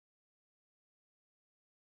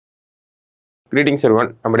Greetings everyone.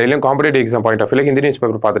 நம்ம டெய்லியும் competitive exam point of வியூல ஹிந்தி நியூஸ்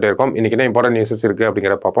பேப்பர் பார்த்துட்டே இருக்கோம். இன்னைக்கு என்ன இம்பார்ட்டன்ட் நியூஸஸ் இருக்கு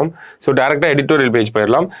அப்படிங்கறத பார்ப்போம். ஸோ டைரக்டா எடிட்டோரியல் பேஜ்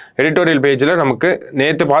போயிடலாம். எடிட்டோரியல் பேஜ்ல நமக்கு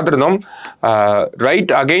நேற்று பார்த்துருந்தோம்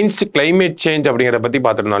ரைட் அகெயின்ஸ்ட் கிளைமேட் சேஞ்ச் அப்படிங்கிறத பற்றி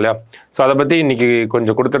பார்த்துருந்தோம் இல்லையா. ஸோ அதை பற்றி இன்னைக்கு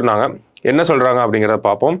கொஞ்சம் கொடுத்துருந்தாங்க. என்ன சொல்றாங்க அப்படிங்கிறத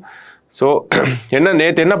பார்ப்போம். ஸோ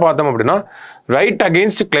நேற்று என்ன பார்த்தோம் அப்படின்னா right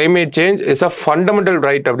against climate change is a fundamental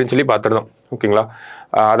right அப்படின்னு சொல்லி பார்த்துருந்தோம். ஓகேங்களா,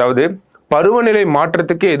 அதாவது பருவநிலை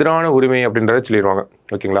மாற்றத்துக்கு எதிரான உரிமை அப்படின்றத சொல்லிடுவாங்க.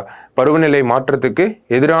 ஓகேங்களா, பருவநிலை மாற்றத்துக்கு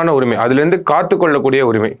எதிரான உரிமை, அதுலேருந்து காத்துக்கொள்ளக்கூடிய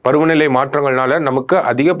உரிமை. பருவநிலை மாற்றங்கள்னால நமக்கு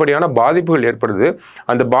அதிகப்படியான பாதிப்புகள் ஏற்படுது.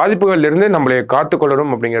 அந்த பாதிப்புகள்லேருந்து நம்மளை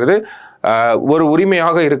காத்துக்கொள்ளணும் அப்படிங்கிறது ஒரு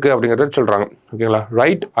உரிமையாக இருக்கு அப்படிங்கிறத சொல்றாங்க. ஓகேங்களா,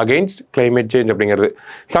 ரைட் அகெயின்ஸ்ட் கிளைமேட் சேஞ்ச் அப்படிங்கிறது.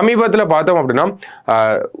 சமீபத்தில் பார்த்தோம் அப்படின்னா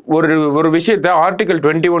ஒரு விஷயத்தை ஆர்டிகல்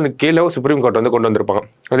 21 கீழே சுப்ரீம் கோர்ட் வந்து கொண்டு வந்திருப்பாங்க.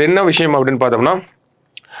 அது என்ன விஷயம் அப்படின்னு பார்த்தோம்னா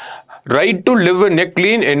right to live in a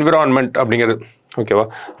clean environment அப்படிங்கிறது. ஓகேவா,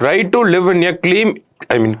 right to live in a clean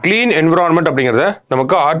environment அப்படிங்கிறத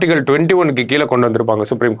நமக்கு ஆர்டிகல் 21 கீழே கொண்டு வந்திருப்பாங்க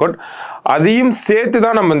சுப்ரீம் கோர்ட். அதையும் சேர்த்து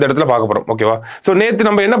தான் நம்ம இந்த இடத்துல பார்க்க போறோம். ஓகேவா, ஸோ நேற்று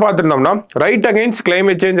நம்ம என்ன பார்த்துருந்தோம்னா ரைட் அகெயின்ஸ்ட்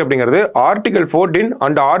கிளைமேட் சேஞ்ச் அப்படிங்கிறது ஆர்டிகல் 14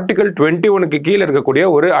 அண்ட் ஆர்டிகல் 21 கீழே இருக்கக்கூடிய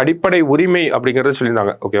ஒரு அடிப்படை உரிமை அப்படிங்கிறத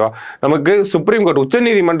சொல்லியிருந்தாங்க. ஓகேவா, நமக்கு சுப்ரீம் கோர்ட்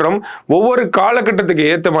உச்சநீதிமன்றம் ஒவ்வொரு காலகட்டத்துக்கு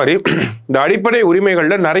ஏற்ற மாதிரி இந்த அடிப்படை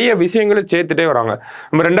உரிமைகளில் நிறைய விஷயங்களை சேர்த்துட்டே வராங்க.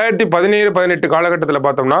 நம்ம 2017-18 காலகட்டத்தில்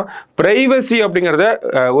பார்த்தோம்னா பிரைவசி அப்படிங்கிறத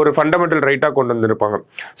ஒரு ஃபண்டமெண்டல் ரைட்டாக கொண்டு வந்திருப்பாங்க.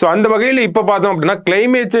 ஸோ அந்த வகையில் இப்போ பார்த்தோம் அப்படின்னா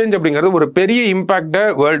கிளைமேட் சேஞ்ச் அப்படிங்கிறது ஒரு பெரிய இம்பாக்டை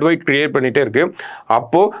வேர்ல்டு வைட் கிரியேட் பண்ணிட்டே இருக்கு.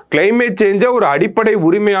 அப்போ கிளைமேட் சேஞ்சை ஒரு அடிப்படை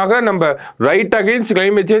உரிமையாக நம்ம ரைட் அகெயின்ஸ்ட்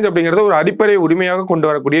கிளைமேட் சேஞ்ச் அப்படிங்கிறது ஒரு அடிப்படை உரிமையாக கொண்டு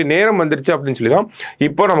வரக்கூடிய நேரம் வந்துருச்சு அப்படின்னு சொல்லி தான்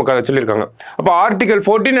இப்போ நமக்கு அதை சொல்லியிருக்காங்க. அப்போ ஆர்டிகல்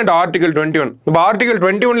 14 அண்ட் ஆர்டிகல் 21. இப்போ ஆர்டிகல்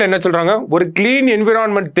 21 என்ன சொல்றாங்க, ஒரு கிளீன்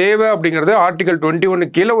என்விரான்மெண்ட் தேவை அப்படிங்கிறது ஆர்டிகல் 21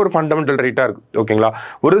 கீழே ஒரு ஃபண்டமெண்டல் ரைட்டா இருக்கு. ஓகேங்களா,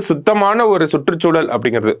 ஒரு சுத்தமான ஒரு சுற்றுச்சூழல்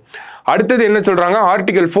அப்படிங்கிறது. அடுத்தது என்ன சொல்றாங்க,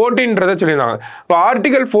 ஆர்டிகல் 14 சொல்லியிருந்தாங்க. இப்போ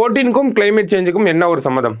ஆர்டிகல் 14க்கும் கிளைமேட் சேஞ்சுக்கும் என்ன ஒரு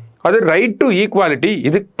சம்மதம், அது ரைட் டு ஈக்குவாலிட்டி,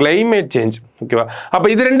 இது கிளைமேட் சேஞ்ச். ஓகேவா,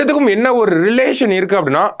 அப்ப இது ரெண்டுத்துக்கும் என்ன ஒரு ரிலேஷன் இருக்கு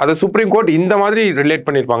அப்படின்னா அதை சுப்ரீம் கோர்ட் இந்த மாதிரி ரிலேட்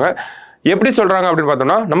பண்ணியிருப்பாங்க. எப்படி சொல்றாங்க அப்படின்னு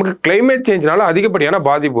பார்த்தோம்னா நமக்கு கிளைமேட் சேஞ்ச்னால அதிகப்படியான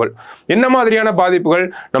பாதிப்புகள். என்ன மாதிரியான பாதிப்புகள்,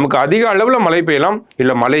 நமக்கு அதிக அளவில் மழை பெய்யலாம்,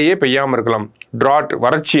 இல்லை மழையே பெய்யாமல் இருக்கலாம், ட்ராட்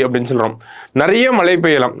வறட்சி அப்படின்னு சொல்றோம். நிறைய மழை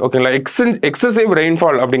பெய்யலாம். ஓகேங்களா, எக்ஸசிவ்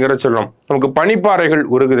ரெயின்ஃபால் அப்படிங்கிறத சொல்றோம். நமக்கு பனிப்பாறைகள்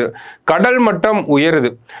உருகுது, கடல் மட்டம்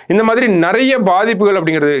உயருது, இந்த மாதிரி நிறைய பாதிப்புகள்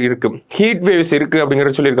அப்படிங்கிறது இருக்கு. ஹீட் வேவ்ஸ் இருக்கு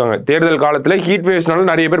அப்படிங்கிறத சொல்லியிருக்காங்க. தேர்தல் காலத்தில் ஹீட் வேவ்ஸ்னால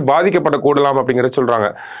நிறைய பேர் பாதிக்கப்படக்கூடலாம் அப்படிங்கிறத சொல்றாங்க.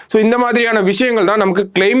 ஸோ இந்த மாதிரியான விஷயங்கள் தான் நமக்கு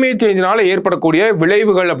கிளைமேட் சேஞ்சினால ஏற்படக்கூடிய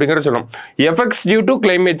விளைவுகள் அப்படிங்கிறத சொல்லணும். Effects due to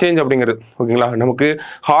climate change அப்படிங்கிறது. ஓகேங்களா, நமக்கு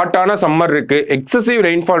ஹாட்டான சம்மர் இருக்கு, எக்ஸசிவ்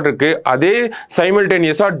ரெயின்ஃபால் இருக்கு, அதே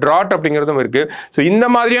சைமல்டேனியஸா ட்ராட் அப்படிங்கிறதும் இருக்கு. ஸோ இந்த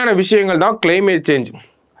மாதிரியான விஷயங்கள் தான் கிளைமேட் சேஞ்ச்,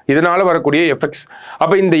 இதனால வரக்கூடிய எஃபெக்ட்ஸ்.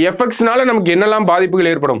 அப்ப இந்த எஃபெக்ட்ஸ்னால நமக்கு என்னெல்லாம் பாதிப்புகள்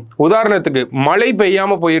ஏற்படும், உதாரணத்துக்கு மழை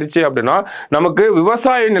பெய்யாம போயிருச்சு அப்படின்னா நமக்கு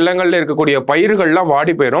விவசாய நிலங்கள்ல இருக்கக்கூடிய பயிர்கள்லாம்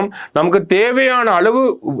வாடி போயிடும். நமக்கு தேவையான அளவு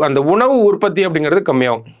அந்த உணவு உற்பத்தி அப்படிங்கிறது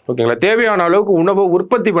கம்மியாகும். ஓகேங்களா, தேவையான அளவுக்கு உணவு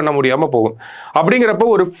உற்பத்தி பண்ண முடியாம போகும். அப்படிங்கிறப்ப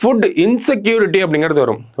ஒரு ஃபுட் இன்செக்யூரிட்டி அப்படிங்கிறது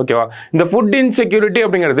வரும். ஓகேவா, இந்த ஃபுட் இன்செக்யூரிட்டி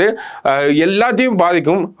அப்படிங்கிறது எல்லாத்தையும்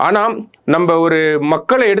பாதிக்கும். ஆனா நம்ம ஒரு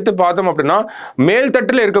மக்களை எடுத்து பார்த்தோம் அப்படின்னா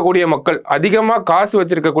மேல்தட்டில் இருக்கக்கூடிய மக்கள், அதிகமா காசு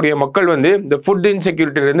வச்சிருக்கக்கூடிய மக்கள் வந்து இந்த ஃபுட்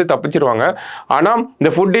இன்செக்யூரிட்டில இருந்து தப்பிச்சிருவாங்க. ஆனா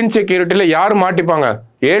இந்த ஃபுட் இன்செக்யூரிட்டியில யார் மாட்டிப்பாங்க,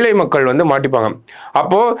 ஏழை மக்கள் வந்து மாட்டிப்பாங்க.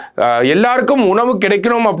 அப்போ எல்லாருக்கும் உணவு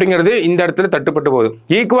கிடைக்கணும் அப்படிங்கிறது இந்த இடத்துல தட்டுப்பட்டு போகுது.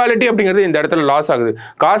 ஈக்குவாலிட்டி அப்படிங்கிறது இந்த இடத்துல லாஸ் ஆகுது.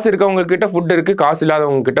 காசு இருக்கவங்க கிட்ட ஃபுட் இருக்கு, காசு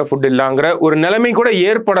இல்லாதவங்க கிட்ட ஃபுட் இல்லங்கிற ஒரு நிலைமை கூட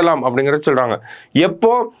ஏற்படலாம் அப்படிங்கிறத சொல்றாங்க.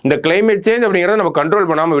 எப்போ இந்த கிளைமேட் சேஞ்ச் அப்படிங்கிறத நம்ம கண்ட்ரோல்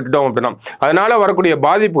பண்ணாம விட்டுட்டோம் அப்படின்னா அதனால வரக்கூடிய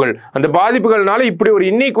பாதிப்புகள், அந்த பாதிப்புகள்னால இப்படி ஒரு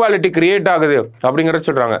இன்இக்வாலிட்டி கிரியேட் ஆகுது அப்படிங்கிறத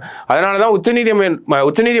சொல்றாங்க. அதனாலதான்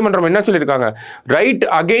உச்சநீதிமன்றம் என்ன சொல்லியிருக்காங்க, ரைட்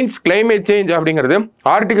அகெயின்ஸ்ட் கிளைமேட் சேஞ்ச் அப்படிங்கிறது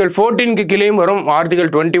ஆர்டிகல் 14 கீழேயும் வரும், ஆர்டிகல்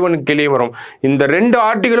 21 கீழே வரும். இந்த ரெண்டு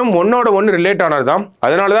ஆர்டிகளும் ஒன்னோட ஒன்று ரிலேட் ஆனதுதான்.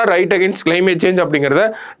 அதனாலதான் ரைட் அகெயின்ஸ்ட் கிளைமேட் சேஞ்ச் அப்படிங்கிறத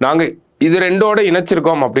நாங்க இது ரெண்டோட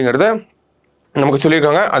இணைச்சிருக்கோம் அப்படிங்கிறத நமக்கு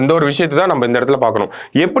சொல்லியிருக்காங்க. அந்த ஒரு விஷயத்தை தான் நம்ம இந்த இடத்துல பார்க்கணும்.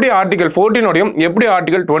 எப்படி ஆர்டிகல் 14 எப்படி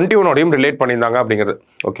ஆர்டிகல் 21 ரிலேட் பண்ணியிருந்தாங்க அப்படிங்கிறது.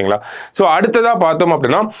 ஓகேங்களா, ஸோ அடுத்ததா பார்த்தோம்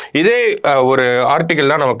அப்படின்னா இதே ஒரு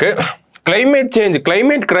ஆர்டிகல் தான் நமக்கு climate change,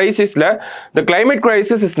 climate கிரைசிஸ்ல the climate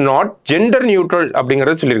crisis is not gender neutral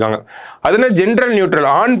அப்படிங்கறத சொல்லியிருக்காங்க. அதுனா ஜெண்டர் நியூட்ரல்,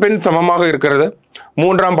 ஆண் பெண் சமமாக இருக்கிறது,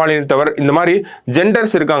 மூன்றாம் பாலினத்தவர், இந்த மாதிரி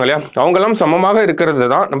ஜெண்டர்ஸ் இருக்காங்க இல்லையா, அவங்கெல்லாம் சமமாக இருக்கிறது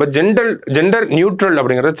தான் நம்ம ஜெண்டர் நியூட்ரல்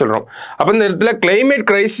அப்படிங்கிறத சொல்றோம். அப்ப இந்த இடத்துல கிளைமேட்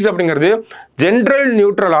கிரைசிஸ் அப்படிங்கிறது ஜெண்டர்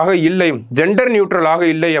நியூட்ரலாக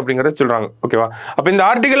இல்லை அப்படிங்கறத சொல்றாங்க. ஓகேவா, அப்ப இந்த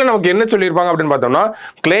ஆர்டிகல்ல நமக்கு என்ன சொல்லியிருப்பாங்க அப்படின்னு பார்த்தோம்னா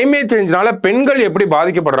கிளைமேட் சேஞ்ச்னால பெண்கள் எப்படி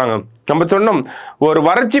பாதிக்கப்படுறாங்க. நம்ம சொன்னோம் ஒரு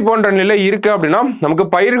வறட்சி போன்ற நிலை இருக்கு அப்படின்னா நமக்கு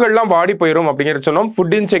பயிர்கள்லாம் வாடி போயிடும் அப்படிங்கிறத சொன்னோம்,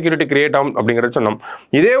 ஃபுட் இன்செக்யூரிட்டி கிரியேட் ஆகும் அப்படிங்கிறத சொன்னோம்.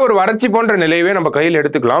 இதே ஒரு வறட்சி போன்ற நிலையவே நம்ம கையில்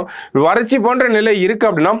எடுத்துக்கலாம். வறட்சி போன்ற நிலையில இருக்கு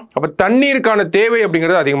அப்படின்னா அப்ப தண்ணீருக்கான தேவை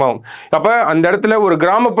அப்படிங்கிறது அதிகமாகும். அப்ப அந்த இடத்துல ஒரு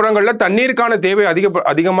கிராமப்புறங்கள்ல தண்ணீருக்கான தேவை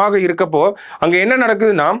அதிகமாக இருக்கப்போ அங்க என்ன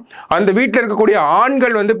நடக்குதுன்னா அந்த வீட்டில் இருக்கக்கூடிய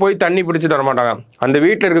ஆண்கள் வந்து போய் தண்ணி பிடிச்சிட்டு வர மாட்டாங்க. அந்த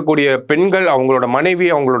வீட்டில் இருக்கக்கூடிய பெண்கள் அவங்களோட மனைவி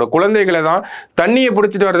அவங்களோட குழந்தைகளை தான் தண்ணியை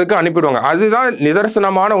பிடிச்சிட்டு வர்றதுக்கு அனுப்பிடுவாங்க. அதுதான்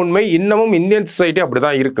நிதர்சனமான உண்மை. இன்னமும் இந்தியன் சொசைட்டி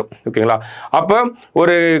அப்படிதான் இருக்கு. ஓகேங்களா? அப்ப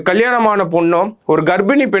ஒரு கல்யாணமான பொண்ணோ ஒரு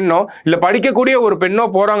கர்ப்பிணி பெண்ணோ இல்ல படிக்கக்கூடிய ஒரு பெண்ணோ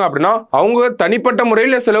போறாங்க அப்படின்னா அவங்க தனிப்பட்ட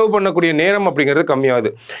முறையில் செலவு பண்ணக்கூடிய நேரம் அப்படிங்கிறது கம்மியாகுது.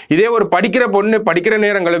 இதே ஒரு படிக்கிற பொண்ணு படிக்கிற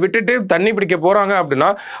நேரங்களை விட்டுட்டு தண்ணி பிடிக்க போறாங்க அப்படின்னா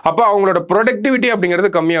அப்ப அவங்களோட ப்ரொடக்டிவிட்டி அப்படிங்கிறது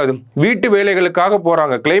கம்மியாகுது. வீட்டு வேலைகளுக்காக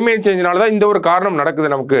போறாங்க. கிளைமேட் சேஞ்சினால தான் இந்த ஒரு காரணம்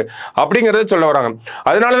நடக்குது நமக்கு அப்படிங்கறத சொல்ல வராங்க.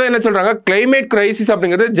 அதனாலதான் என்ன சொல்றாங்க, கிளைமேட் கிரைசிஸ்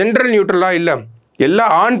அப்படிங்கிறது ஜெண்டர் நியூட்ரலா இல்ல. எல்லா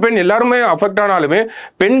ஆண் பெண் எல்லாருமே அஃபெக்ட் ஆனாலுமே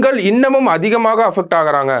பெண்கள் இன்னமும் அதிகமாக அஃபெக்ட்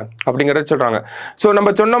ஆகுறாங்க அப்படிங்கிறத சொல்றாங்க. ஸோ நம்ம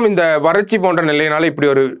சொன்னோம் இந்த வறட்சி போன்ற நிலையினால இப்படி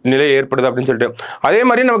ஒரு நிலை ஏற்படுது அப்படின்னு சொல்லிட்டு. அதே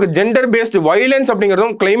மாதிரி நமக்கு ஜெண்டர் பேஸ்டு வயலன்ஸ்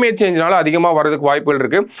அப்படிங்கிறதும் கிளைமேட் சேஞ்சினால அதிகமாக வரதுக்கு வாய்ப்புகள்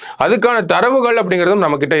இருக்கு. அதுக்கான தரவுகள் அப்படிங்கிறதும்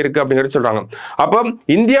நம்ம கிட்ட இருக்கு அப்படிங்கிறது சொல்றாங்க. அப்போ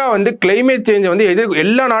இந்தியா வந்து கிளைமேட் சேஞ்சை வந்து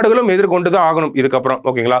எல்லா நாடுகளும் எதிர்கொண்டு தான் ஆகணும் இதுக்கப்புறம்.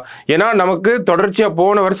 ஓகேங்களா? ஏன்னா நமக்கு தொடர்ச்சியா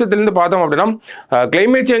போன வருஷத்திலிருந்து பார்த்தோம் அப்படின்னா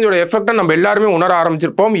கிளைமேட் சேஞ்சோட எஃபெக்டை நம்ம எல்லாருமே உணர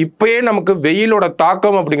ஆரம்பிச்சிருப்போம். இப்பயே நமக்கு வெயிலோட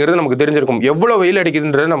தாக்கம் அப்படிங்கிறது நமக்கு தெரிஞ்சிருக்கும். எவ்வளவு வெயில்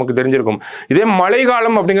அடிக்குதுன்றது நமக்கு தெரிஞ்சிருக்கும். இதே மழை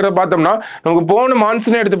காலம் அப்படிங்கிறத பார்த்தோம்னா நமக்கு போன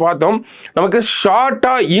மான்சூன் எடுத்து பார்த்தோம், நமக்கு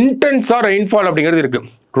ஷார்ட்டா இன்டென்ஸா ரெயின்ஃபால் அப்படிங்கிறது இருக்கு.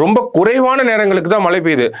 ரொம்ப குறைவான நேரங்களுக்கு தான் மழை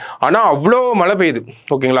பெய்யுது. ஆனால் அவ்வளோ மழை பெய்யுது.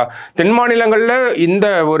 ஓகேங்களா? தென் மாநிலங்களில் இந்த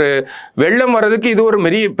ஒரு வெள்ளம் வர்றதுக்கு இது ஒரு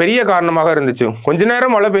பெரிய காரணமாக இருந்துச்சு. கொஞ்ச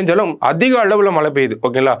நேரம் மழை பெஞ்சாலும் அதிக அளவில் மழை பெய்யுது.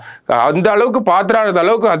 ஓகேங்களா? அந்த அளவுக்கு பாத்திராத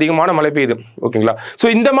அளவுக்கு அதிகமான மழை பெய்யுது. ஓகேங்களா? ஸோ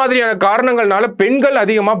இந்த மாதிரியான காரணங்கள்னால பெண்கள்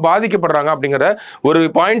அதிகமாக பாதிக்கப்படுறாங்க அப்படிங்கிற ஒரு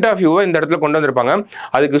பாயிண்ட் ஆஃப் வியூவை இந்த இடத்துல கொண்டு வந்திருப்பாங்க.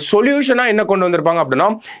 அதுக்கு சொல்யூஷனாக என்ன கொண்டு வந்திருப்பாங்க அப்படின்னா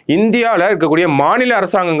இந்தியாவில் இருக்கக்கூடிய மாநில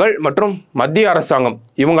அரசாங்கங்கள் மற்றும் மத்திய அரசாங்கம்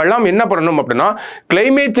இவங்கெல்லாம் என்ன பண்ணணும் அப்படின்னா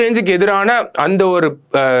கிளைமேட் சேஞ்சுக்கு எதிரான அந்த ஒரு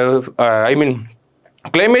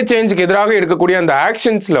கிளைமேட் சேஞ்சுக்கு எதிராக இருக்கக்கூடிய அந்த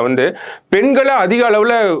ஆக்ஷன்ஸ்ல வந்து பெண்களை அதிக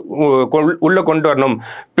அளவில் உள்ள கொண்டு வரணும்.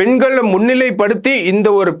 பெண்களை முன்னிலைப்படுத்தி இந்த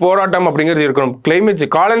ஒரு போராட்டம் அப்படிங்கிறது இருக்கணும். கிளைமேட்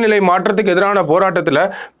காலநிலை மாற்றத்துக்கு எதிரான போராட்டத்தில்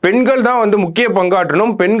பெண்கள் தான் வந்து முக்கிய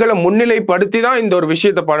பங்காற்றணும். பெண்களை முன்னிலைப்படுத்தி தான் இந்த ஒரு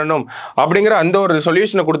விஷயத்தை பண்ணணும் அப்படிங்கிற அந்த ஒரு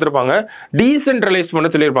சொல்யூஷனை கொடுத்துருப்பாங்க. டீசென்ட்ரலைஸ் பண்ண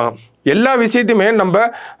சொல்லியிருப்பாங்க. எல்லா விஷயத்தையுமே நம்ம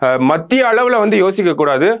மத்திய அளவில் வந்து யோசிக்க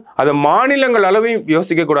கூடாது, அது மாநிலங்கள் அளவையும்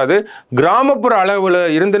யோசிக்க கூடாது, கிராமப்புற அளவில்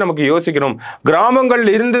இருந்து நமக்கு யோசிக்கணும். கிராமங்கள்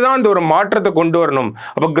இருந்து தான் இந்த ஒரு மாற்றத்தை கொண்டு வரணும்.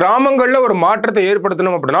 அப்ப கிராமங்கள்ல ஒரு மாற்றத்தை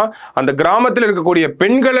ஏற்படுத்தணும் அப்படின்னா அந்த கிராமத்தில் இருக்கக்கூடிய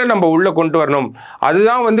பெண்களை நம்ம உள்ள கொண்டு வரணும்.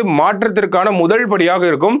 அதுதான் வந்து மாற்றத்திற்கான முதல் படியாக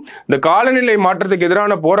இருக்கும். இந்த காலநிலை மாற்றத்துக்கு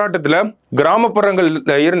எதிரான போராட்டத்தில்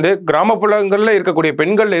கிராமப்புறங்கள்ல இருக்கக்கூடிய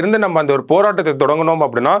பெண்கள்ல இருந்து நம்ம அந்த ஒரு போராட்டத்தை தொடங்கணும்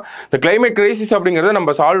அப்படின்னா இந்த கிளைமேட் கிரைசிஸ் அப்படிங்கிறத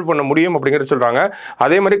நம்ம சால்வ் பண்ண முடியும் அப்படிங்கிறது சொல்றாங்க.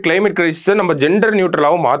 அதே மாதிரி கிளைமேட் கிரைசிஸை நம்ம ஜெண்டர்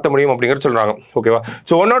நியூட்ரலாகவும் மாற்ற முடியும் அப்படிங்கிறது சொல்றாங்க. ஓகேவா?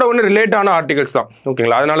 ஸோ ஒன்று ரிலேட்டான ஆர்டிகல்ஸ் தான்.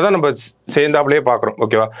 ஓகேங்களா? அதனால தான் நம்ம சேர்ந்தாப்லேயே பார்க்குறோம்.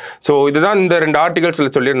 ஓகேவா? ஸோ இதுதான் இந்த 2 ஆர்டிகல்ஸ்ல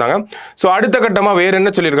சொல்லியிருந்தாங்க. ஸோ அடுத்த கட்டமாக வேற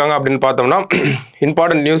என்ன சொல்லியிருக்காங்க அப்படின்னு பார்த்தோம்னா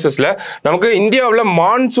இம்பார்ட்டன்ட் நியூஸஸ்ல நமக்கு இந்தியாவில்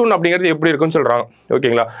மான்சூன் அப்படிங்கிறது எப்படி இருக்குன்னு சொல்றாங்க.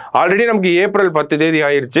 ஓகேங்களா? ஆல்ரெடி நமக்கு ஏப்ரல் 10 தேதி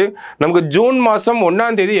ஆயிருச்சு. நமக்கு ஜூன் மாதம்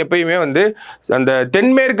 1ஆம் தேதி எப்பயுமே வந்து அந்த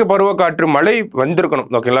தென்மேற்கு பருவக்காற்று மழை வந்திருக்கணும்.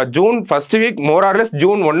 ஓகேங்களா? ஜூன் ஃபர்ஸ்ட் வீக் மோரார்லெஸ்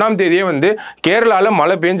ஜூன் 1ஆம் தேதியே வந்து கேரளாவில்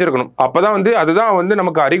மழை பெஞ்சிருக்கணும். அப்பதான் வந்து அதுதான் வந்து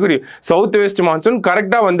நமக்கு அறிகுறி சவுத் வெஸ்ட் மான்சூன்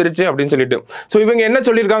கரெக்டாக வந்துருச்சு அப்படின்னு சொல்லிட்டு. ஸோ இவங்க என்ன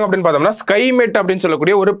சொல்லியிருக்காங்க அப்படின்னு பார்த்தோம்னா ஸ்கைமெட் அப்படின்னு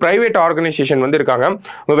சொல்லக்கூடிய ஒரு பிரைவேட் ஆர்கனைசேஷன் வந்து இருக்காங்க.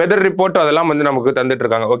 வெதர் ரிப்போர்ட் அதெல்லாம் வந்து நமக்கு தந்துட்டு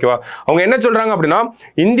இருக்காங்க. ஓகேவா? அவங்க என்ன சொல்றாங்க அப்படின்னா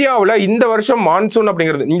இந்தியாவில் இந்த வருஷம் மான்சூன்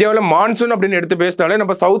அப்படிங்கிறது இந்தியாவில் மான்சூன் அப்படின்னு எடுத்து பேசினாலே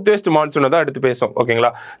நம்ம சவுத் வெஸ்ட் மான்சூனை தான் எடுத்து பேசுவோம்.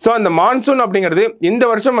 ஓகேங்களா? ஸோ அந்த மான்சூன் அப்படிங்கிறது இந்த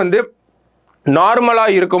வருஷம் வந்து நார்மலா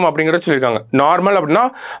இருக்கும் அப்படிங்கிறத சொல்லியிருக்காங்க. நார்மல் அப்படின்னா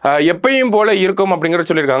எப்பயும் போல இருக்கும் அப்படிங்கிறத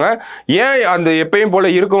சொல்லியிருக்காங்க. ஏன் அந்த எப்பயும்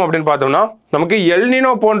போல இருக்கும் அப்படின்னு பார்த்தோம்னா நமக்கு எல்னினோ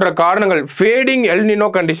போன்ற காரணங்கள் ஃபேடிங் எல்னினோ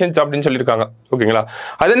கண்டிஷன்ஸ் அப்படின்னு சொல்லியிருக்காங்க. ஓகேங்களா?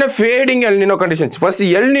 அது என்ன ஃபேடிங் எல்னினோ கண்டிஷன்ஸ்? ஃபர்ஸ்ட்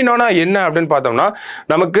எல்னினோனா என்ன அப்படின்னு பார்த்தோம்னா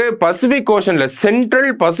நமக்கு Pacific ஓஷன்ல central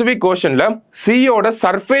Pacific ஓஷன்ல சீயோட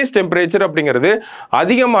surface temperature அப்படிங்கிறது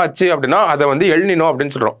அதிகமாச்சு அப்படின்னா அதை வந்து எல்னினோ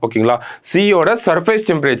அப்படின்னு சொல்றோம். ஓகேங்களா? சீயோட சர்ஃபேஸ்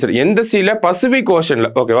டெம்பரேச்சர் எந்த சீல பசிபிக் ஓஷன்ல.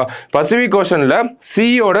 ஓகேவா? பசிபிக் ஓஷன்ல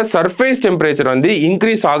சீயோட சர்ஃபேஸ் டெம்பரேச்சர் வந்து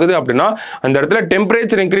இன்க்ரீஸ் ஆகுது அப்படின்னா அந்த இடத்துல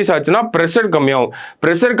டெம்பரேச்சர் இன்க்ரீஸ் ஆச்சுன்னா பிரஷர் கம்மியாகும்.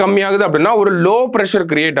 பிரஷர் கம்மியாகுது அப்படின்னா ஒரு லோ பிரஷர்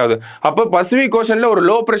கிரியேட் ஆகுது. அப்போ பசிபிக் ஓஷன்ல ஒரு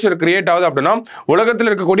லோ பிரஷர் கிரியேட் ஆகுது அப்படின்னா உலகத்தில்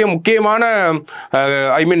இருக்கக்கூடிய முக்கியமான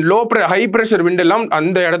ஹை பிரஷர் விண்ட் எல்லாம்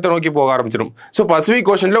அந்த இடத்தை நோக்கி போக ஆரம்பிச்சிடும். ஸோ பசிபிக்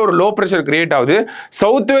ஓஷன்ல ஒரு லோ பிரஷர் கிரியேட் ஆகுது.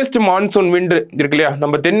 சவுத் வெஸ்ட் மான்சூன் விண்ட் இருக்கு இல்லையா,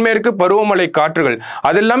 நம்ம தென்மேற்கு பருவமழை காற்றுகள்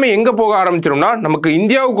அது எல்லாமே எங்க போக ஆரம்பிச்சிடும்னா நமக்கு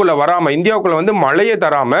இந்தியாவுக்குள்ள வராம இந்தியாவுக்குள்ள வந்து மழையை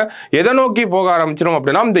தராம எதை நோக்கி போக ஆரம்பிச்சிடும்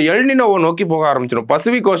அப்படின்னா இந்த எல்னினோவை நோக்கி போக ஆரம்பிச்சிடும்.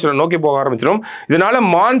 பசிபிக் ஓஷனை நோக்கி போக ஆரம்பிச்சிடும். இதனால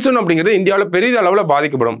மான்சூன் அப்படிங்கிறது இந்தியாவில் பெரிய அளவில்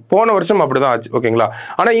பாதிக்கப்படும். போன வருஷம் அப்படிதான் ஆச்சு. ஓகேங்களா?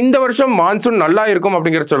 ஆனா இந்த வருஷம் மான்சூன் நல்லா இருக்கும்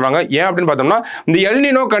அப்படிங்கறத சொல்றாங்க. ஏன் அப்படின்னு பார்த்தோம்னா இந்த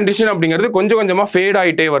எல்னினோ கண்டிஷன் அப்படிங்கிறது கொஞ்சம் கொஞ்சமா ஃபேட்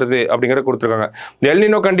ஆயிட்டே வருது அப்படிங்கறத கொடுத்திருக்காங்க. இந்த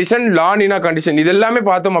எல்னினோ கண்டிஷன், லானினா கண்டிஷன் இது எல்லாமே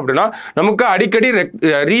பார்த்தோம் அப்படின்னா நமக்கு அடிக்கடி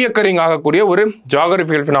ரீஅக்கரிங் ஆகக்கூடிய ஒரு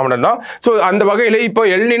ஜியோகிராபிக்கல் ஃபினாமினன் தான். ஸோ அந்த வகையில் இப்போ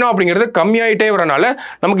எல்னினோ அப்படிங்கிறது கம்மியாயிட்டே வரனால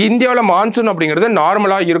நமக்கு இந்தியாவில் மான்சூன் அப்படிங்கிறது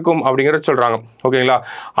நார்மலா இருக்கும் அப்படிங்கறத சொல்றாங்க. ஓகேங்களா?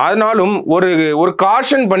 ஆனாலும் ஒரு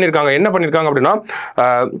காஷன் பண்ணிருக்காங்க. என்ன பண்ணிருக்காங்க அப்படின்னா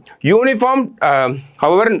uniform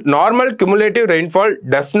however normal cumulative rainfall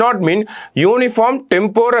does not mean uniform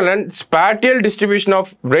temporal and spatial distribution of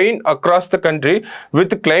rain across the country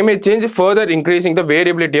with climate change further increasing the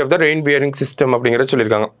variability of the rain bearing system அப்படிங்கறத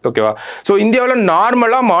சொல்லிருக்காங்க. ஓகேவா? So இந்தியாவில்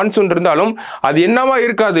நார்மலா monsoon இருந்தாலும் அது என்னவா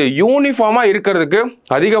இருக்காது, யூனிஃபார்மா இருக்கிறதுக்கு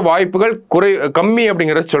அதிக வாய்ப்புகள் கம்மி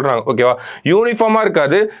அப்படிங்கறத சொல்றாங்க. ஓகேவா? யூனிஃபார்மா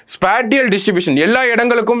இருக்காது, ஸ்பாட்டியல் டிஸ்ட்ரிபியூஷன் எல்லா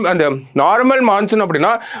இடங்களுக்கும் அந்த நார்மல் மான்சூன்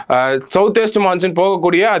அப்படின்னா சவுத் வெஸ்ட் மான்சூன்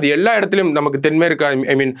போகக்கூடிய அது எல்லா இடத்துலயும் நமக்கு தென்மேற்கு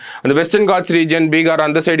ஐ மீன் அந்த வெஸ்டர்ன் காட்ஸ் ரீஜன், பீகார்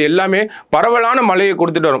அந்த சைடு எல்லாமே பரவலான மழையை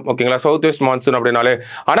கொடுத்துட்டு வரும். ஓகேங்களா? சவுத் வெஸ்ட் மான்சூன் அப்படின்னாலே.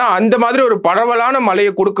 ஆனா அந்த மாதிரி ஒரு பரவலான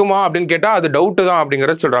மழையை கொடுக்குமா அப்படின்னு கேட்டா அது டவுட் தான்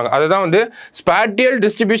அப்படிங்கறத சொல்றாங்க. அதுதான் வந்து spatial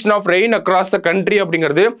distribution of rain across the country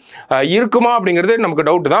அப்படிங்கிறது இருக்குமா அப்படிங்கிறது நமக்கு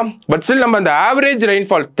டவுட் தான். பட் ஸ்டில் நம்ம அந்த ஆவரேஜ்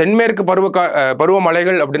ரெயின்ஃபால் தென்மேற்கு பருவ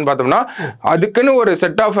மழைகள் அப்படின்னு பார்த்தோம்னா அதுக்குன்னு ஒரு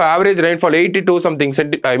set of average rainfall 82 something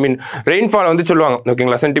I mean rainfall வந்து சொல்லுவாங்க.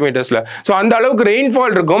 ஓகேங்களா? சென்டிமீட்டர்ஸ்ல. ஸோ அந்த அளவுக்கு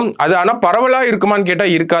ரெயின்ஃபால் இருக்கும். அது ஆனா பரவலா இருக்குமான்னு கேட்டா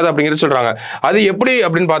இருக்காது அப்படிங்கிறது சொல்றாங்க. அது எப்படி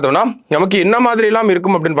அப்படின்னு பார்த்தோம்னா நமக்கு என்ன மாதிரி எல்லாம்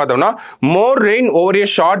இருக்கும் அப்படின்னு பார்த்தோம்னா மோர் rain over a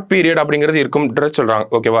short period அப்படிங்கிறது இருக்கும் சொல்றாங்க.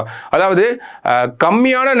 ஓகேவா? அதாவது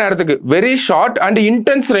கம்மியான நேரத்துக்கு very short and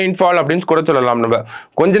intense rainfall அப்படின்னு கூட சொல்லலாம். நம்ம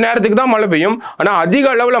கொஞ்ச நேரத்துக்கு தான் மழை பெய்யும், ஆனா அதிக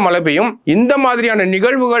அளவுல மழை பெய்யும். இந்த மாதிரியான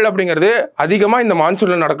நிகழ்வுகள் அப்படிங்கிறது அதிகமா இந்த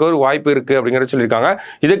மான்சூன்ல நடக்க ஒரு வாய்ப்பு இருக்கு அப்படிங்கறத சொல்லியிருக்காங்க.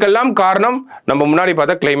 இதுக்கெல்லாம் காரணம் நம்ம முன்னாடி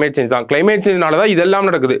பார்த்த கிளைமேட் சேஞ்ச் தான். கிளைமேட் சேஞ்ச்னால தான் இதெல்லாம்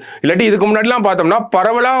நடக்குது. இல்லாட்டி இதுக்கு முன்னாடிலாம் பார்த்தோம்னா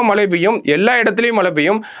பரவலாக மழை பெய்யும், எல்லா இடத்துலையும் மழை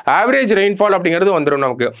பெய்யும், ஆவரேஜ் ரெயின்ஃபால் அப்படிங்கிறது வந்துடும்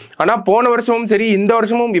நமக்கு. ஆனா போன வருஷமும் சரி இந்த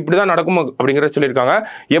வருஷமும் இப்படிதான் நடக்கும் அப்படிங்கறத சொல்லியிருக்காங்க.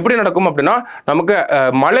 எப்படி நடக்கும் அப்படின்னா நமக்கு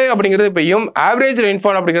மழை அப்படிங்கிறது பெய்யும், ஆவரேஜ்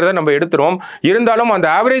ரெயின்ஃபால் அப்படிங்கிறத நம்ம எடுத்துரும். இருந்தாலும் அந்த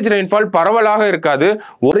ஆவரேஜ் ரெயின்ஃபால் பரவலாக இருக்காது.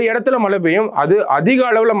 ஒரு இடத்துல மழை பெய்யும், அது அதிக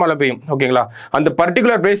அளவுல மழை பெய்யும். ஓகேங்களா? அந்த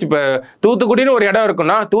பர்டிகுலர் பிளேஸ் இப்ப தூத்துக்குடின்னு ஒரு இடம்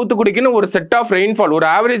இருக்குன்னா தூத்துக்குடிக்குன்னு ஒரு செட் ஆஃப் ரெயின்ஃபால், ஒரு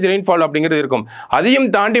ஆவரேஜ் ரெயின்ஃபால் அப்படிங்கிறது இருக்கும். அதையும்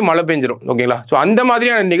தாண்டி மழை பெஞ்சிரும். ஓகேங்களா? ஸோ அந்த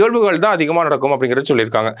மாதிரியான நிகழ்வுகள் தான் அதிகமாக நடக்கும் அப்படிங்கிறது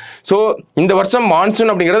சொல்லியிருக்காங்க. ஸோ இந்த வருஷம்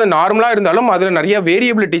மான்சூன் அப்படிங்கிறது நார்மலா இருந்தாலும் அதுல நிறைய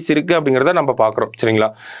வேரியபிலிட்டிஸ் இருக்கு அப்படிங்கிறத நம்ம பார்க்கிறோம். சரிங்களா?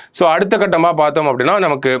 ஸோ அடுத்த கட்டமா பார்த்தோம் அப்படின்னா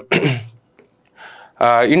நமக்கு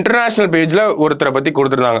இன்டர்நேஷனல் பேஜ்ல ஒருத்தரை பத்தி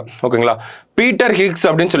கொடுத்துருந்தாங்க. ஓகேங்களா? பீட்டர் ஹிக்ஸ்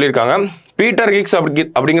அப்படின்னு சொல்லியிருக்காங்க. பீட்டர் ஹிக்ஸ்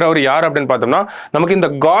அப்படிங்கிறவர் யார் அப்படின்னு பார்த்தோம்னா நமக்கு இந்த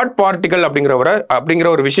காட் பார்ட்டிகல் அப்படிங்கிற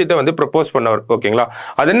ஒரு விஷயத்தை வந்து ப்ரப்போஸ் பண்ணவர். ஓகேங்களா?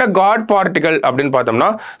 அது என்ன காட் பார்ட்டிகல் அப்படின்னு பார்த்தோம்னா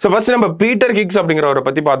ஃபர்ஸ்ட் நம்ம பீட்டர் ஹிக்ஸ் அப்படிங்கிறவரை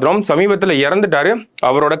பத்தி பார்த்தோம். சமீபத்தில் இறந்துட்டாரு.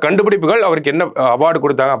 அவரோட கண்டுபிடிப்புகள் அவருக்கு என்ன அவார்டு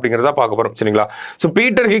கொடுத்தாங்க அப்படிங்கிறத பார்க்க போறோம். சரிங்களா? ஸோ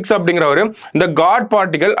பீட்டர் ஹிக்ஸ் அப்படிங்கிறவர் இந்த God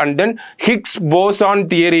particle and then Hicks boson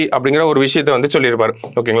theory அப்படிங்கிற ஒரு விஷயத்தை வந்து சொல்லியிருப்பாரு.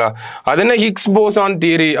 ஓகேங்களா? அது என்ன ஹிக்ஸ் போசான்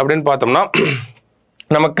தியரி அப்படின்னு பார்த்தோம்னா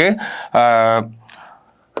நமக்கு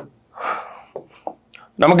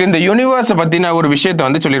இந்த யூனிவர்ஸை பத்தின ஒரு விஷயத்தை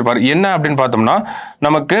வந்து சொல்லியிருப்பாரு. என்ன அப்படின்னு பார்த்தோம்னா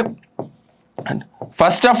நமக்கு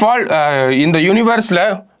ஃபர்ஸ்ட் ஆஃப் ஆல் இந்த யூனிவர்ஸ்ல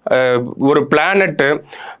ஒரு பிளானட்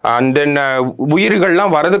அண்ட் தென்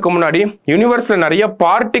உயிர்கள்லாம் வரதுக்கு முன்னாடி யூனிவர்ஸ்ல நிறைய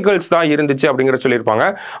பார்ட்டிகல்ஸ் தான் இருந்துச்சு அப்படிங்கிறத சொல்லியிருப்பாங்க.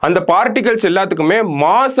 அந்த பார்ட்டிகல்ஸ் எல்லாத்துக்குமே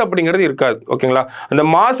மாஸ் அப்படிங்கிறது இருக்காது. ஓகேங்களா? அந்த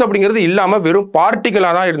மாஸ் அப்படிங்கிறது இல்லாம வெறும் பார்ட்டிகலா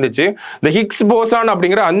தான் இருந்துச்சு. இந்த ஹிக்ஸ் போசான்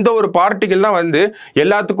அப்படிங்கிற அந்த ஒரு பார்ட்டிகல் தான் வந்து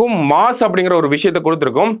எல்லாத்துக்கும் மாஸ் அப்படிங்கிற ஒரு விஷயத்தை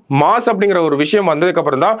கொடுத்துருக்கும். மாஸ் அப்படிங்கிற ஒரு விஷயம் வந்ததுக்கு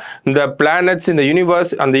அப்புறம் தான் இந்த பிளானட்ஸ், இந்த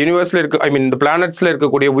யூனிவர்ஸ், அந்த யூனிவர்ஸ்ல இருக்க ஐ மீன் இந்த பிளானட்ஸ்ல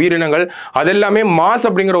இருக்கக்கூடிய உயிரினங்கள் அதெல்லாமே மாஸ்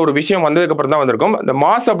அப்படிங்கிற ஒரு விஷயம் வந்ததுக்கு அப்புறம் தான் வந்திருக்கும். அந்த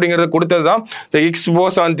மாஸ் அப்படிங்கறது கொடுத்தது தான் இந்த ஹிக்ஸ்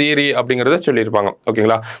போசான் தியரி அப்படிங்கறத சொல்லியிருப்பாங்க.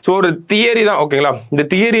 ஓகேங்களா? ஸோ ஒரு தியரி தான். ஓகேங்களா? இந்த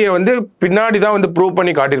தியரியை வந்து பின்னாடி தான் வந்து ப்ரூவ்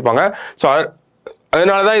பண்ணி காட்டியிருப்பாங்க. ஸோ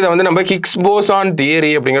அதனால தான் இதை வந்து நம்ம ஹிக்ஸ் போசான்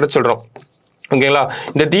தியரி அப்படிங்கறத சொல்றோம். ஓகேங்களா?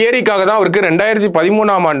 இந்த தியரிக்காக தான் அவருக்கு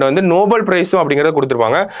 2013ஆம் ஆண்டு வந்து நோபல் பிரைஸும் அப்படிங்கிறத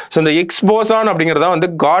கொடுத்துருப்பாங்க. ஸோ இந்த ஹிக்ஸ் போசான் அப்படிங்கிறதா வந்து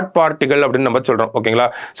காட் பார்ட்டிகல் அப்படின்னு நம்ம சொல்றோம். ஓகேங்களா?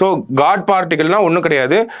 ஸோ காட் பார்ட்டிகல்னா ஒன்றும்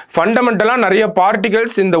கிடையாது. ஃபண்டமெண்டலா நிறைய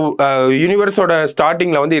பார்ட்டிகல்ஸ் இந்த யூனிவர்ஸோட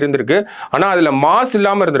ஸ்டார்டிங்ல வந்து இருந்திருக்கு. ஆனா அதுல மாஸ்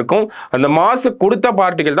இல்லாம இருந்திருக்கும். அந்த மாஸ் கொடுத்த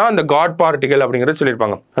பார்ட்டிகல் தான் அந்த காட் பார்ட்டிகல் அப்படிங்கிறத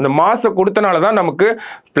சொல்லியிருப்பாங்க. அந்த மாஸை கொடுத்தனால தான் நமக்கு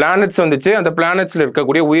பிளானட்ஸ் வந்துச்சு. அந்த பிளானட்ஸ்ல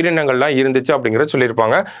இருக்கக்கூடிய உயிரினங்கள்லாம் இருந்துச்சு அப்படிங்கிறத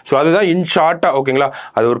சொல்லியிருப்பாங்க. ஸோ அதுதான் இன் ஷார்ட்டா. ஓகேங்களா?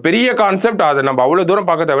 அது ஒரு பெரிய கான்செப்ட். அதை அதை நம்ம அவ்வளோ தூரம்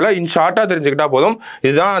பார்க்க தேவையில்ல, இன் ஷார்ட்டாக தெரிஞ்சுக்கிட்டா போதும்.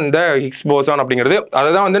 இதுதான் இந்த ஹிக்ஸ் போசான் அப்படிங்கிறது. அதை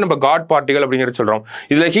தான் வந்து நம்ம காட் பார்ட்டிகல் அப்படிங்கிறது சொல்கிறோம்.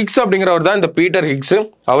 இதில் ஹிக்ஸ் அப்படிங்கிறவர் தான் இந்த பீட்டர் ஹிக்ஸ்,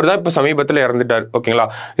 அவர் தான் இப்போ சமீபத்தில் இறந்துட்டார். ஓகேங்களா.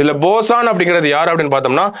 இதில் போசான் அப்படிங்கிறது யார் அப்படின்னு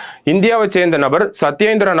பார்த்தோம்னா இந்தியாவை சேர்ந்த நபர்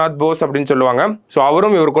சத்யேந்திரநாத் போஸ் அப்படின்னு சொல்லுவாங்க. ஸோ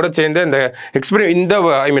அவரும் இவர் கூட சேர்ந்து இந்த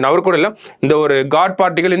அவர் கூட இல்லை, இந்த ஒரு காட்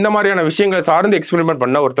பார்ட்டிகல் இந்த மாதிரியான விஷயங்களை சார்ந்து எக்ஸ்பெரிமெண்ட்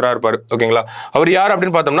பண்ண ஒருத்தராக இருப்பார். ஓகேங்களா. அவர் யார்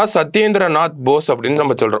அப்படின்னு பார்த்தோம்னா சத்யேந்திரநாத் போஸ் அப்படின்னு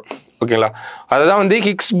நம்ம சொல்கிறோம். ஓகேங்களா. அதுதான் வந்து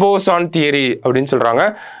ஹிக்ஸ் போசான் தியரி அப்படின்னு சொல்கிறாங்க.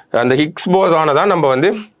 அந்த ஹிக்ஸ் போசானை தான் நம்ம வந்து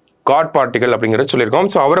காட் பார்ட்டிகல் அப்படிங்கிறது சொல்லியிருக்கோம்.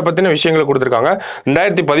 ஸோ அவரை பற்றின விஷயங்களை கொடுத்துருக்காங்க.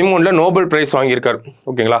 2013 நோபல் பிரைஸ் வாங்கியிருக்காரு.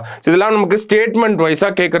 ஓகேங்களா. இதெல்லாம் நமக்கு ஸ்டேட்மெண்ட்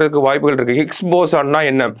வைஸாக கேட்கறதுக்கு வாய்ப்புகள் இருக்குது. ஹிக்ஸ் போசான்னா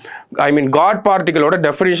என்ன, காட் பார்ட்டிகளோட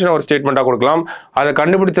டெஃபினிஷன் ஒரு ஸ்டேட்மெண்ட்டாக கொடுக்கலாம். அதை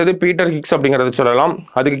கண்டுபிடிச்சது பீட்டர் ஹிக்ஸ் அப்படிங்கிறத சொல்லலாம்.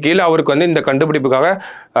 அதுக்கு கீழே அவருக்கு வந்து இந்த கண்டுபிடிப்புக்காக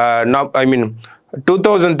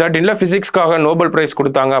 2013 ஃபிசிக்ஸ்க்காக நோபல் பிரைஸ்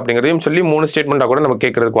கொடுத்தாங்க அப்படிங்கிறதையும் சொல்லி 3 ஸ்டேட்மெண்ட்டாக கூட நம்ம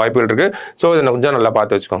கேட்கறதுக்கு வாய்ப்புகள் இருக்குது. ஸோ இதை கொஞ்சம் நல்லா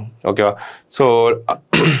பார்த்து வச்சுக்கோங்க. ஓகேவா. ஸோ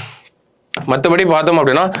மற்றபடி பார்த்தோம்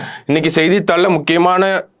அப்படின்னா இன்னைக்கு செய்தித்தாளில் முக்கியமான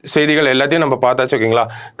செய்திகள் எல்லாத்தையும் நம்ம பார்த்தாச்சு. ஓகேங்களா.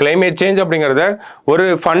 கிளைமேட் சேஞ்ச் அப்படிங்கிறத ஒரு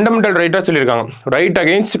ஃபண்டமெண்டல் ரைட்டாக சொல்லியிருக்காங்க. ரைட்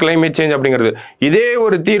அகெயின்ஸ்ட் கிளைமேட் சேஞ்ச் அப்படிங்கிறது இதே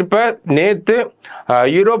ஒரு தீர்ப்பை நேற்று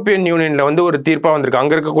யூரோப்பியன் யூனியனில் வந்து ஒரு தீர்ப்பாக வந்திருக்கு.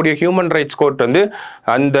 அங்கே இருக்கக்கூடிய ஹியூமன் ரைட்ஸ் கோர்ட் வந்து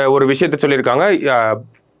அந்த ஒரு விஷயத்தை சொல்லியிருக்காங்க.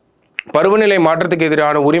 பருவநிலை மாற்றத்துக்கு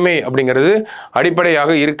எதிரான உரிமை அப்படிங்கிறது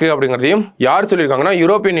அடிப்படையாக இருக்கு அப்படிங்கிறதையும் யார் சொல்லியிருக்காங்கன்னா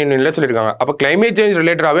யூரோப்பியன் யூனியன்ல சொல்லியிருக்காங்க. அப்போ கிளைமேட் சேஞ்ச்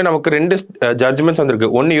ரிலேட்டடாகவே நமக்கு 2 ஜட்ஜ்மெண்ட்ஸ் வந்திருக்கு.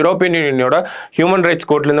 ஒன்று யூரோப்பியன் யூனியனோட ஹியூமன் ரைட்ஸ்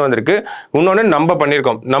கோர்ட்லேருந்து வந்திருக்கு, இன்னொன்று நம்ம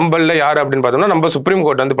பண்ணியிருக்கோம். நம்மள யார் அப்படின்னு பார்த்தோம்னா நம்ம சுப்ரீம்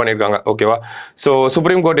கோர்ட் வந்து பண்ணியிருக்காங்க. ஓகேவா. ஸோ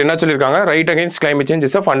சுப்ரீம் கோர்ட் என்ன சொல்லியிருக்காங்க, right against climate change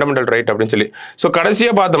is a fundamental right அப்படின்னு சொல்லி. ஸோ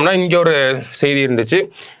கடைசியாக பார்த்தோம்னா இங்கே ஒரு செய்தி இருந்துச்சு.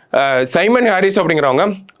 சைமன் ஹாரிஸ் அப்படிங்கிறவங்க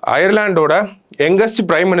அயர்லாண்டோட யங்கஸ்ட்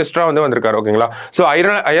பிரைம் மினிஸ்டராக வந்து வந்திருக்காரு. ஓகேங்களா. ஸோ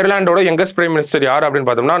அயர்லாண்டோட யங்கஸ்ட் பிரைம் மினிஸ்டர் யார் அப்படின்னு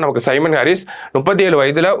பார்த்தோம்னா நமக்கு சைமன் ஹாரிஸ் 37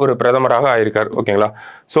 வயதில் ஒரு பிரதமராக ஆயிருக்கார். ஓகேங்களா.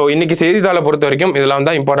 ஸோ இன்னைக்கு செய்தித்தாளை பொறுத்த வரைக்கும் இதெல்லாம்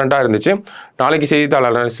தான் இம்பார்ட்டண்ட்டாக இருந்துச்சு. நாளைக்கு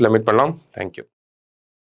செய்தித்தாள் அனாலிசிஸில் மீட் பண்ணலாம். தேங்க்யூ.